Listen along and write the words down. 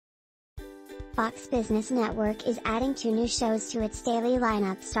Fox Business Network is adding 2 new shows to its daily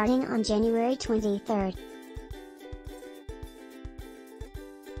lineup starting on January 23.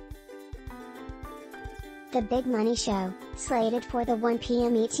 The Big Money Show, slated for the 1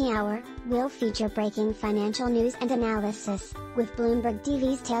 p.m. ET hour, will feature breaking financial news and analysis, with Bloomberg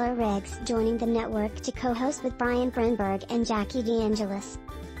TV's Taylor Riggs joining the network to co-host with Brenberg and DeAngelis.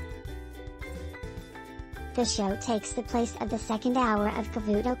 The show takes the place of the second hour of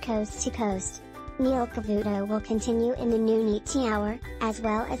Cavuto Coast to Coast. Neil Cavuto will continue in the noon ET hour, as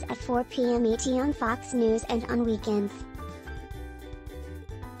well as at 4 p.m. ET on Fox News and on weekends.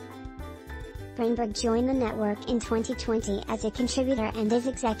 Brenberg joined the network in 2020 as a contributor and is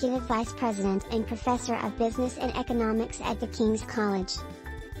Executive Vice President and Professor of Business and Economics at the King's College.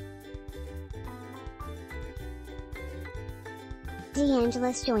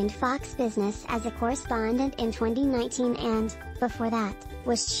 DeAngelis joined Fox Business as a correspondent in 2019 and, before that,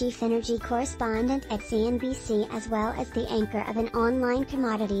 was chief energy correspondent at CNBC as well as the anchor of an online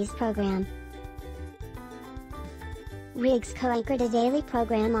commodities program. Riggs co-anchored a daily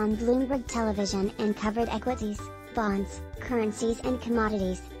program on Bloomberg Television and covered equities, bonds, currencies and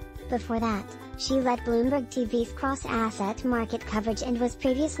commodities. Before that, she led Bloomberg TV's cross-asset market coverage and was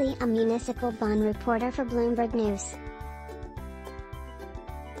previously a municipal bond reporter for Bloomberg News.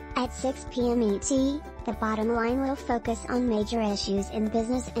 At 6 p.m. ET, The Bottom Line will focus on major issues in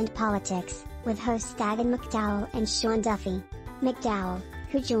business and politics, with hosts Dagen McDowell and Sean Duffy. McDowell,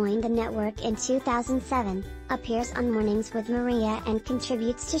 who joined the network in 2007, appears on Mornings with Maria and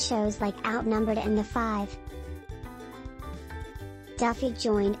contributes to shows like Outnumbered and The Five. Duffy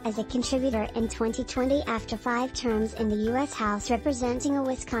joined as a contributor in 2020 after 5 terms in the U.S. House representing a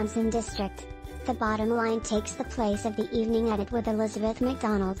Wisconsin district. The Bottom Line takes the place of the evening edit with Elizabeth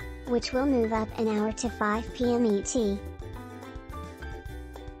MacDonald, which will move up an hour to 5 p.m. ET.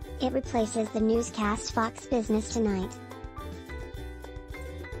 It replaces the newscast Fox Business Tonight.